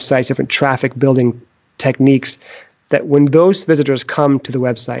 different websites, different traffic building techniques, that when those visitors come to the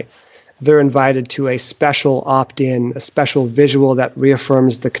website, they're invited to a special opt-in, a special visual that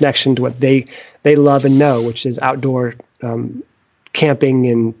reaffirms the connection to what they love and know, which is outdoor camping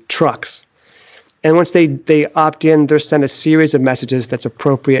in trucks. And once they opt in, they're sent a series of messages that's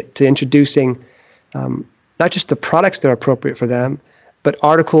appropriate to introducing not just the products that are appropriate for them, but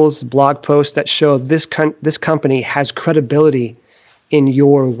articles, blog posts that show this company has credibility in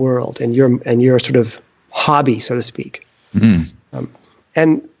your world and your sort of hobby, so to speak. Mm-hmm.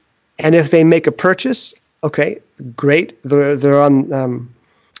 And if they make a purchase, okay, great. They're on.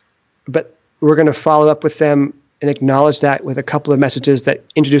 But we're going to follow up with them and acknowledge that with a couple of messages that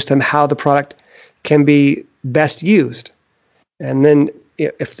introduce them how the product can be best used. And then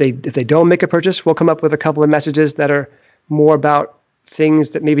if they don't make a purchase, we'll come up with a couple of messages that are more about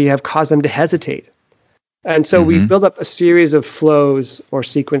things that maybe have caused them to hesitate. And so we build up a series of flows or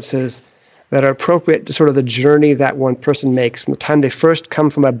sequences that are appropriate to sort of the journey that one person makes from the time they first come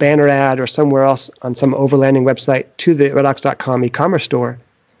from a banner ad or somewhere else on some overlanding website to the redox.com e-commerce store,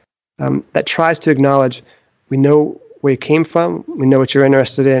 that tries to acknowledge, we know where you came from, we know what you're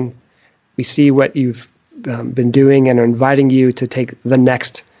interested in, we see what you've been doing and are inviting you to take the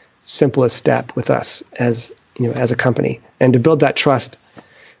next simplest step with us as a company, and to build that trust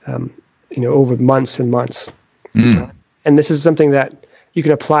over months and months. And this is something that you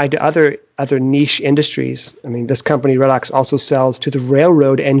can apply to other niche industries. I mean, this company, Redox, also sells to the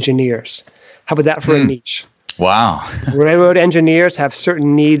railroad engineers. How about that for a niche? Wow. Railroad engineers have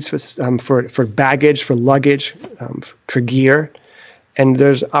certain needs for baggage, for luggage, for gear. And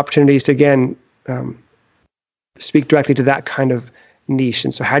there's opportunities to, again, speak directly to that kind of niche.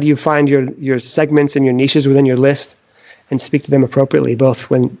 And so how do you find your segments and your niches within your list and speak to them appropriately, both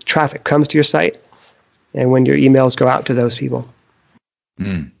when traffic comes to your site and when your emails go out to those people?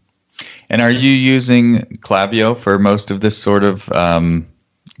 And are you using Klaviyo for most of this sort of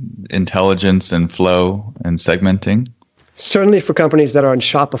intelligence and flow and segmenting? Certainly for companies that are on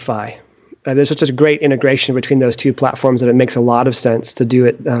Shopify. There's such a great integration between those two platforms that it makes a lot of sense to do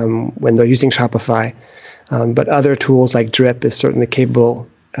it when they're using Shopify. But other tools like Drip is certainly capable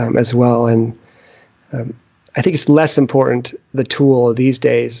as well. And I think it's less important, the tool these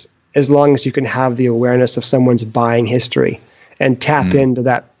days, as long as you can have the awareness of someone's buying history and tap into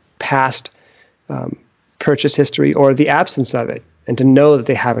that past purchase history or the absence of it, and to know that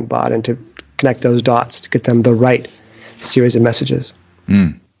they haven't bought and to connect those dots to get them the right series of messages.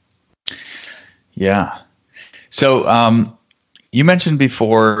 Yeah. So you mentioned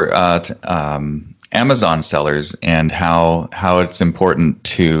before Amazon sellers and how it's important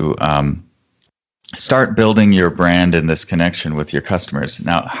to start building your brand in this connection with your customers.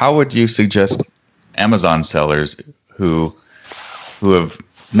 Now, how would you suggest Amazon sellers who have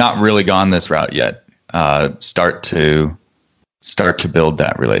not really gone this route yet start to build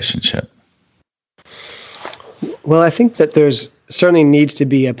that relationship? Well, I think that there's certainly needs to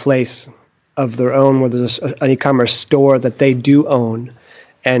be a place of their own where there's an e-commerce store that they do own,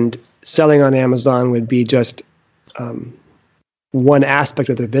 and selling on Amazon would be just one aspect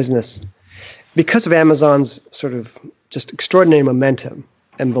of their business. Because of Amazon's sort of just extraordinary momentum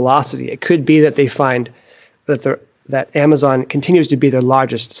and velocity, it could be that they find that Amazon continues to be their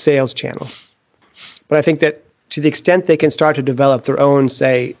largest sales channel. But I think that to the extent they can start to develop their own,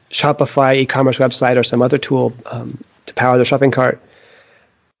 say, Shopify e-commerce website or some other tool to power their shopping cart,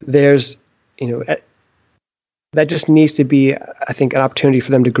 there's, that just needs to be, I think, an opportunity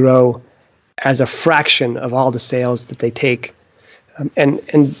for them to grow as a fraction of all the sales that they take. And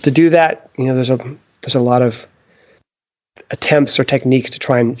to do that, there's a lot of attempts or techniques to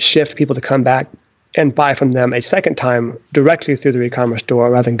try and shift people to come back and buy from them a second time directly through their e-commerce store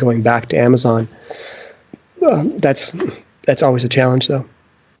rather than going back to Amazon. That's always a challenge, though.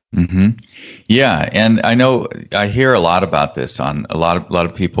 Yeah, and I hear a lot about this on a lot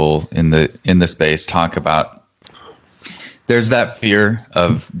of people in the space talk about. There's that fear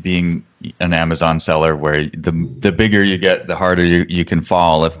of being an Amazon seller where the bigger you get, the harder you can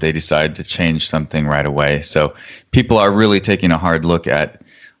fall if they decide to change something right away. So people are really taking a hard look at,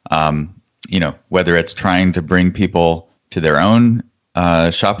 whether it's trying to bring people to their own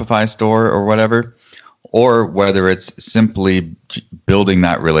Shopify store or whatever, or whether it's simply building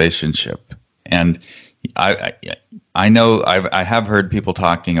that relationship. And I know I have heard people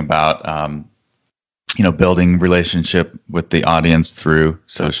talking about, building relationship with the audience through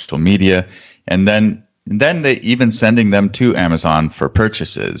social media, and then they even sending them to Amazon for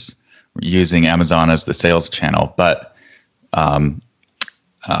purchases, using Amazon as the sales channel. But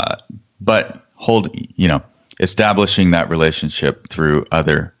establishing that relationship through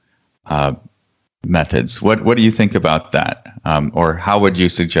other methods. What do you think about that? Or how would you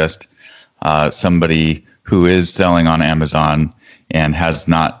suggest somebody who is selling on Amazon and has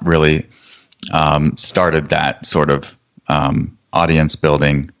not really started that sort of audience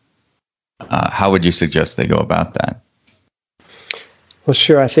building, how would you suggest they go about that? Well,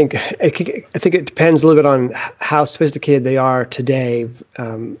 sure. I think it depends a little bit on how sophisticated they are today,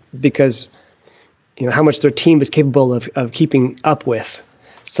 because how much their team is capable of keeping up with.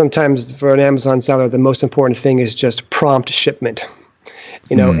 Sometimes for an Amazon seller, the most important thing is just prompt shipment,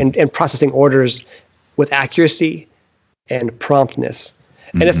 and processing orders with accuracy and promptness.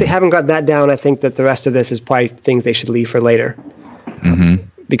 And if they haven't got that down, I think that the rest of this is probably things they should leave for later.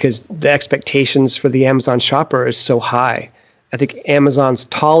 Because the expectations for the Amazon shopper is so high. I think Amazon's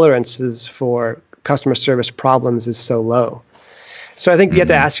tolerances for customer service problems is so low. So I think you have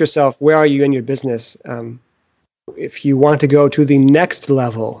to ask yourself, where are you in your business? If you want to go to the next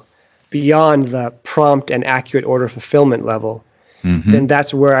level, beyond the prompt and accurate order fulfillment level, then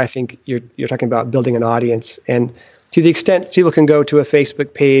that's where I think you're talking about building an audience. And to the extent people can go to a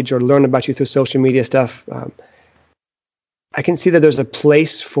Facebook page or learn about you through social media stuff, I can see that there's a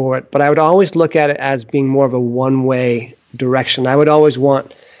place for it, but I would always look at it as being more of a one-way direction. I would always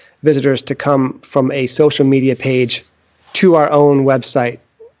want visitors to come from a social media page to our own website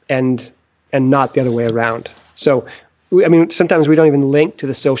and not the other way around. So, I mean, sometimes we don't even link to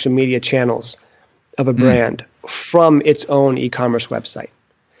the social media channels of a brand from its own e-commerce website.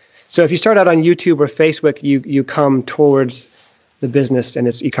 So if you start out on YouTube or Facebook, you come towards the business and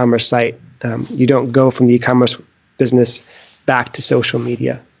its e-commerce site. You don't go from the e-commerce business back to social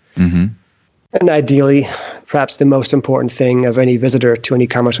media. And ideally, perhaps the most important thing of any visitor to an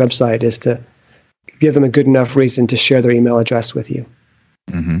e-commerce website is to give them a good enough reason to share their email address with you.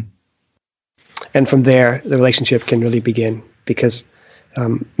 And from there, the relationship can really begin. Because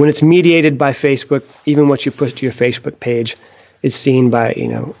when it's mediated by Facebook, even what you put to your Facebook page is seen by,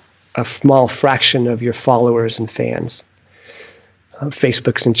 a small fraction of your followers and fans.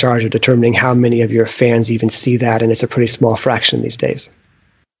 Facebook's in charge of determining how many of your fans even see that, and it's a pretty small fraction these days.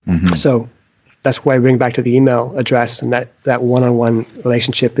 So that's why I bring back to the email address, and that one-on-one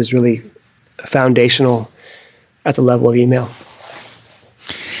relationship is really foundational at the level of email.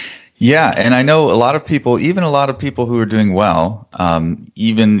 Yeah, and I know a lot of people who are doing well,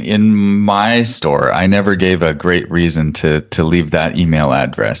 even in my store, I never gave a great reason to leave that email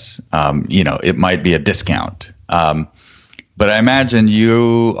address. It might be a discount. But I imagine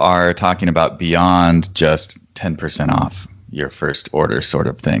you are talking about beyond just 10% off your first order sort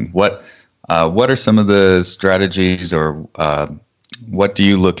of thing. What are some of the strategies, or what do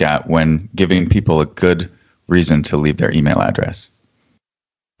you look at when giving people a good reason to leave their email address?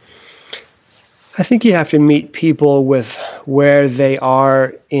 I think you have to meet people with where they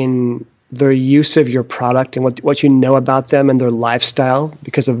are in their use of your product and what you know about them and their lifestyle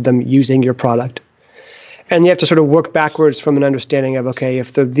because of them using your product. And you have to sort of work backwards from an understanding of, okay,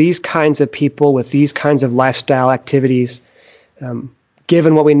 if they're these kinds of people with these kinds of lifestyle activities,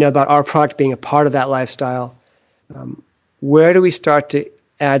 given what we know about our product being a part of that lifestyle, where do we start to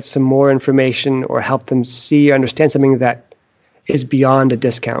add some more information or help them see or understand something that is beyond a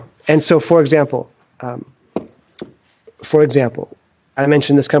discount? And so, for example, I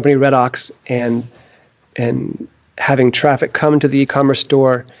mentioned this company, Redox, and having traffic come to the e-commerce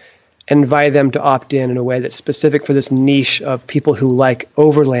store and invite them to opt in a way that's specific for this niche of people who like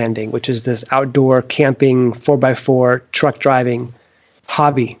overlanding, which is this outdoor camping, 4x4 truck driving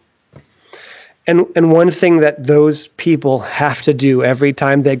hobby. And one thing that those people have to do every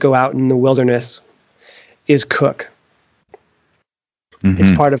time they go out in the wilderness is cook.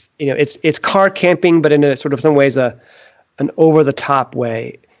 It's part of, it's car camping, but in a sort of some ways an over the top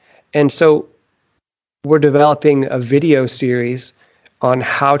way. And so we're developing a video series on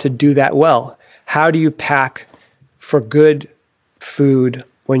how to do that well. How do you pack for good food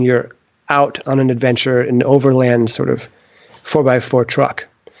when you're out on an adventure in an overland sort of 4x4 truck?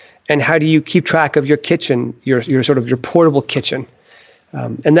 And how do you keep track of your kitchen, your sort of your portable kitchen?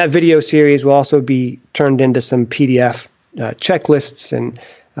 And that video series will also be turned into some PDF checklists and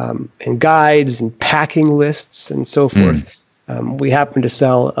guides and packing lists and so forth. We happen to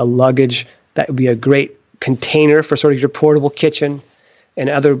sell a luggage that would be a great container for sort of your portable kitchen and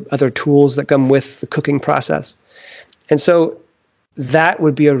other tools that come with the cooking process. And so that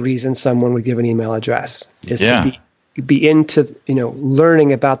would be a reason someone would give an email address, is to be into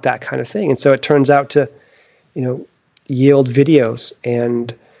learning about that kind of thing. And so it turns out to yield videos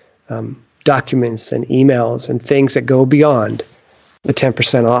and documents and emails and things that go beyond the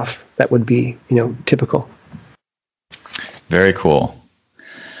 10% off that would be typical. Very cool.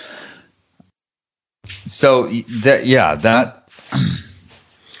 So that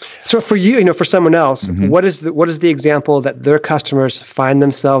So for you, for someone else, what is the example that their customers find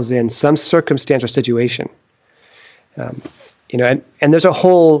themselves in some circumstance or situation? And there's a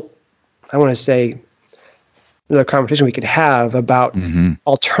whole, I want to say, another conversation we could have about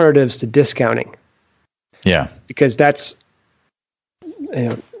alternatives to discounting. Yeah. Because that's,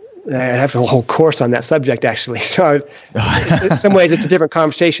 I have a whole course on that subject actually. So in some ways it's a different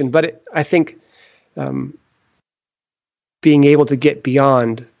conversation, but I think being able to get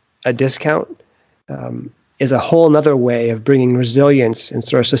beyond a discount is a whole nother way of bringing resilience and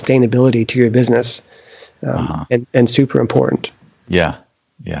sort of sustainability to your business, and super important. Yeah,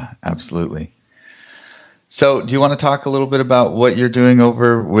 absolutely. So do you want to talk a little bit about what you're doing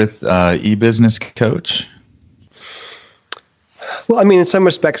over with eBusiness Coach? Well, I mean, in some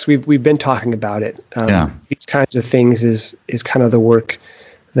respects, we've been talking about it. These kinds of things is kind of the work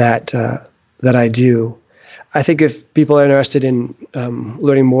that I do. I think if people are interested in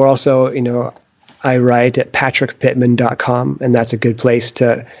learning more, also, I write at patrickpittman.com, and that's a good place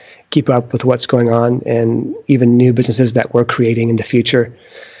to keep up with what's going on and even new businesses that we're creating in the future.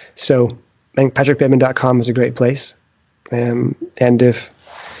 So I think patrickpittman.com is a great place. And if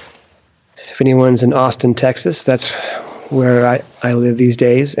anyone's in Austin, Texas, that's where I live these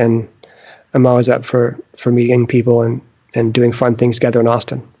days, and I'm always up for meeting people and doing fun things together in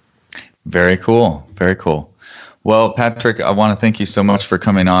Austin. Very cool. Very cool. Well, Patrick, I want to thank you so much for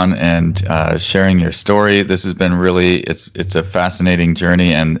coming on and sharing your story. This has been really, it's a fascinating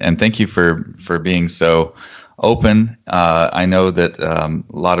journey, and thank you for being so open. I know that a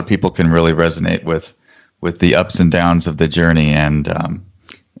lot of people can really resonate with the ups and downs of the journey, and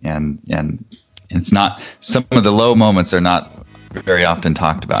it's not, some of the low moments are not very often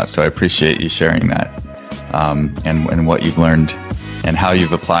talked about. So I appreciate you sharing that, and what you've learned and how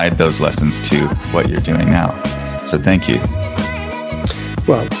you've applied those lessons to what you're doing now. So thank you.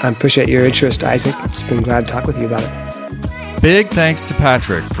 Well, I appreciate your interest, Isaac. It's been glad to talk with you about it. Big thanks to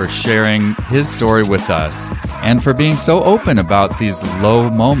Patrick for sharing his story with us and for being so open about these low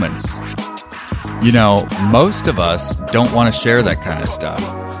moments. Most of us don't want to share that kind of stuff.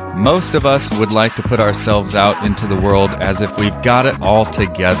 Most of us would like to put ourselves out into the world as if we've got it all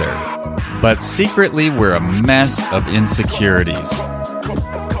together. But secretly, we're a mess of insecurities.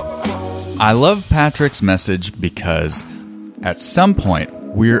 I love Patrick's message because at some point,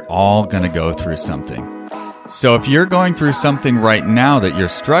 we're all going to go through something. So if you're going through something right now that you're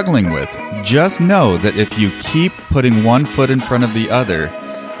struggling with, just know that if you keep putting one foot in front of the other,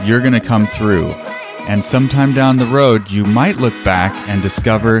 you're going to come through. And sometime down the road, you might look back and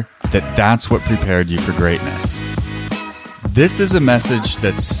discover that that's what prepared you for greatness. This is a message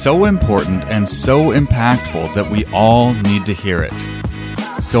that's so important and so impactful that we all need to hear it.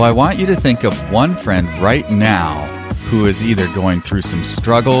 So I want you to think of one friend right now who is either going through some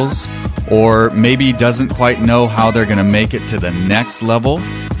struggles or maybe doesn't quite know how they're going to make it to the next level,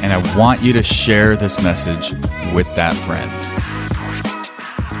 and I want you to share this message with that friend.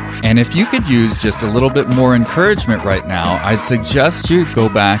 And if you could use just a little bit more encouragement right now, I suggest you go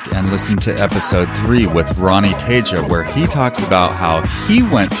back and listen to episode 3 with Ronnie Teja, where he talks about how he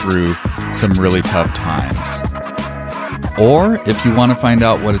went through some really tough times. Or if you want to find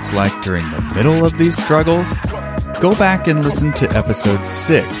out what it's like during the middle of these struggles, go back and listen to episode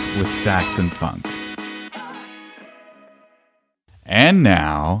 6 with Saxon Funk. And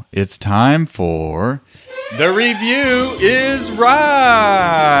now it's time for The Review is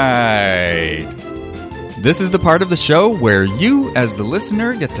Right! This is the part of the show where you, as the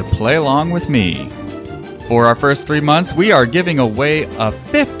listener, get to play along with me. For our first 3 months, we are giving away a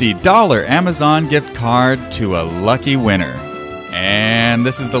 $50 Amazon gift card to a lucky winner. And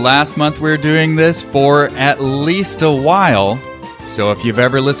this is the last month we're doing this for at least a while. So if you've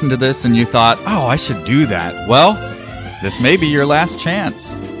ever listened to this and you thought, oh, I should do that, well, this may be your last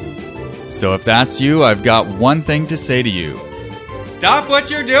chance. So if that's you, I've got one thing to say to you. Stop what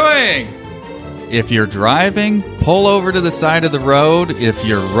you're doing! If you're driving, pull over to the side of the road. If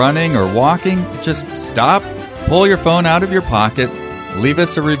you're running or walking, just stop, pull your phone out of your pocket, leave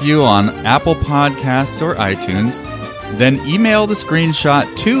us a review on Apple Podcasts or iTunes, then email the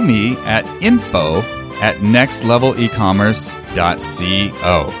screenshot to me at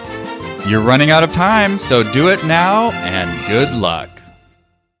info@nextlevelecommerce.co. You're running out of time, so do it now, and good luck.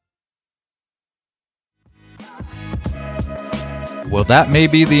 Well, that may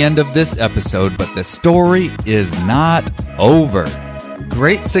be the end of this episode, but the story is not over.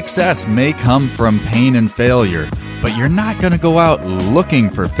 Great success may come from pain and failure, but you're not going to go out looking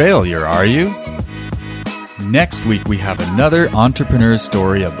for failure, are you? Next week, we have another entrepreneur's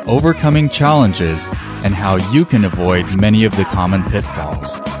story of overcoming challenges and how you can avoid many of the common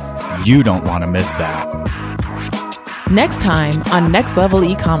pitfalls. You don't want to miss that. Next time on Next Level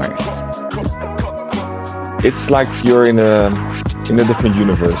E-Commerce. It's like you're in a different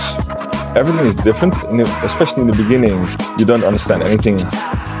universe. Everything is different, especially in the beginning. You don't understand anything.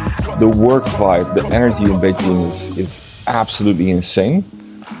 The work vibe, the energy in Beijing is absolutely insane.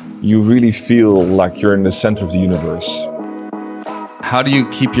 You really feel like you're in the center of the universe. How do you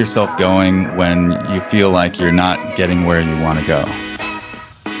keep yourself going when you feel like you're not getting where you want to go?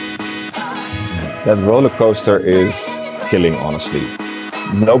 That roller coaster is killing, honestly.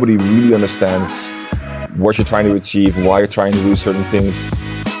 Nobody really understands what you're trying to achieve, why you're trying to do certain things.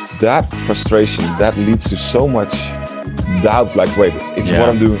 That frustration, that leads to so much doubt, like, wait, is what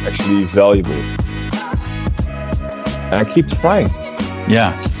I'm doing actually valuable? And keep trying.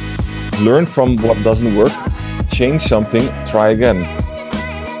 Yeah. Learn from what doesn't work, change something, try again.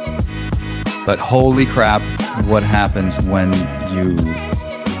 But holy crap, what happens when you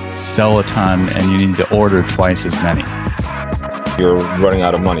sell a ton and you need to order twice as many? You're running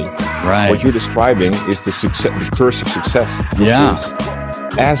out of money. Right. What you're describing is the curse of success. Which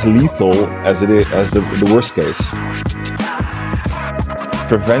is as lethal as it is as the worst case.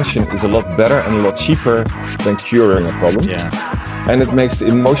 Prevention is a lot better and a lot cheaper than curing a problem. Yeah. And it makes the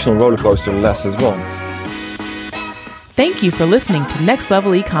emotional roller coaster less as well. Thank you for listening to Next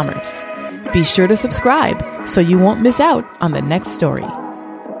Level E-Commerce. Be sure to subscribe so you won't miss out on the next story.